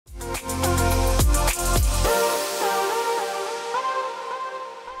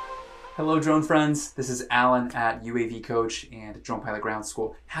Hello drone friends, this is Alan at UAV Coach and Drone Pilot Ground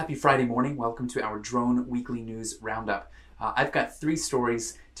School. Happy Friday morning, welcome to our Drone Weekly News Roundup. I've got 3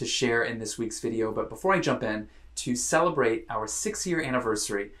 stories to share in this week's video, but before I jump in, to celebrate our 6-year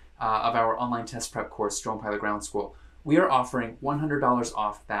anniversary of our online test prep course, Drone Pilot Ground School, we are offering $100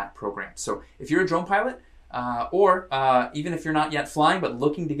 off that program. So if you're a drone pilot, or even if you're not yet flying but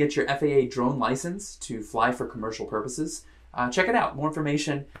looking to get your FAA drone license to fly for commercial purposes, check it out. More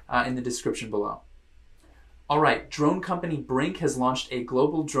information in the description below. All right, drone company BRINC has launched a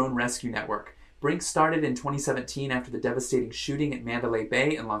global drone rescue network. BRINC started in 2017 after the devastating shooting at Mandalay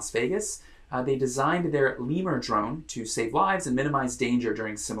Bay in Las Vegas. They designed their Lemur drone to save lives and minimize danger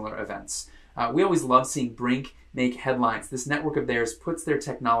during similar events. We always love seeing BRINC make headlines. This network of theirs puts their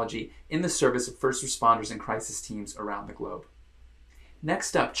technology in the service of first responders and crisis teams around the globe.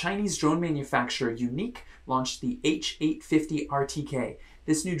 Next up, Chinese drone manufacturer Yuneec launched the H850-RTK.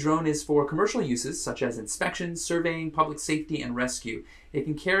 This new drone is for commercial uses such as inspection, surveying, public safety, and rescue. It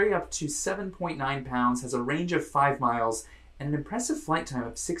can carry up to 7.9 pounds, has a range of 5 miles, and an impressive flight time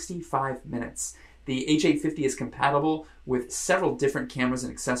of 65 minutes. The H850 is compatible with several different cameras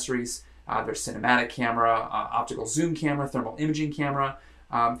and accessories. There's cinematic camera, optical zoom camera, thermal imaging camera.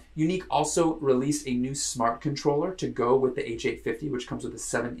 Yuneec also released a new smart controller to go with the H850, which comes with a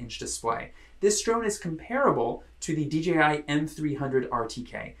 7-inch display. This drone is comparable to the DJI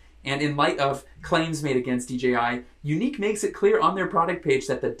M300-RTK. And in light of claims made against DJI, Yuneec makes it clear on their product page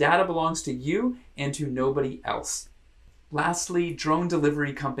that the data belongs to you and to nobody else. Lastly, drone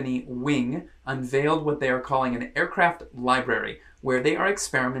delivery company Wing unveiled what they are calling an aircraft library, where they are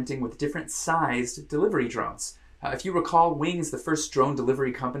experimenting with different sized delivery drones. If you recall, Wing is the first drone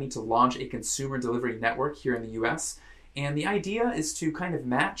delivery company to launch a consumer delivery network here in the US, and the idea is to kind of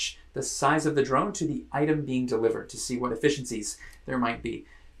match the size of the drone to the item being delivered to see what efficiencies there might be.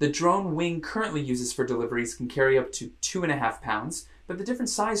 The drone Wing currently uses for deliveries can carry up to 2.5 pounds, but the different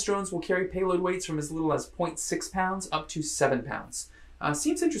size drones will carry payload weights from as little as 0.6 pounds up to 7 pounds.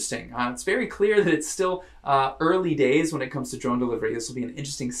 Seems interesting. It's very clear that it's still early days when it comes to drone delivery. This will be an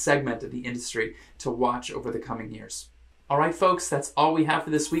interesting segment of the industry to watch over the coming years. All right, folks, that's all we have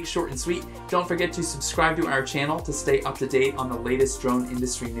for this week, short and sweet. Don't forget to subscribe to our channel to stay up to date on the latest drone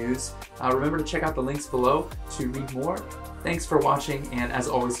industry news. Remember to check out the links below to read more. Thanks for watching, and as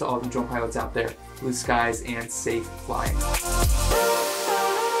always to all of you drone pilots out there, blue skies and safe flying.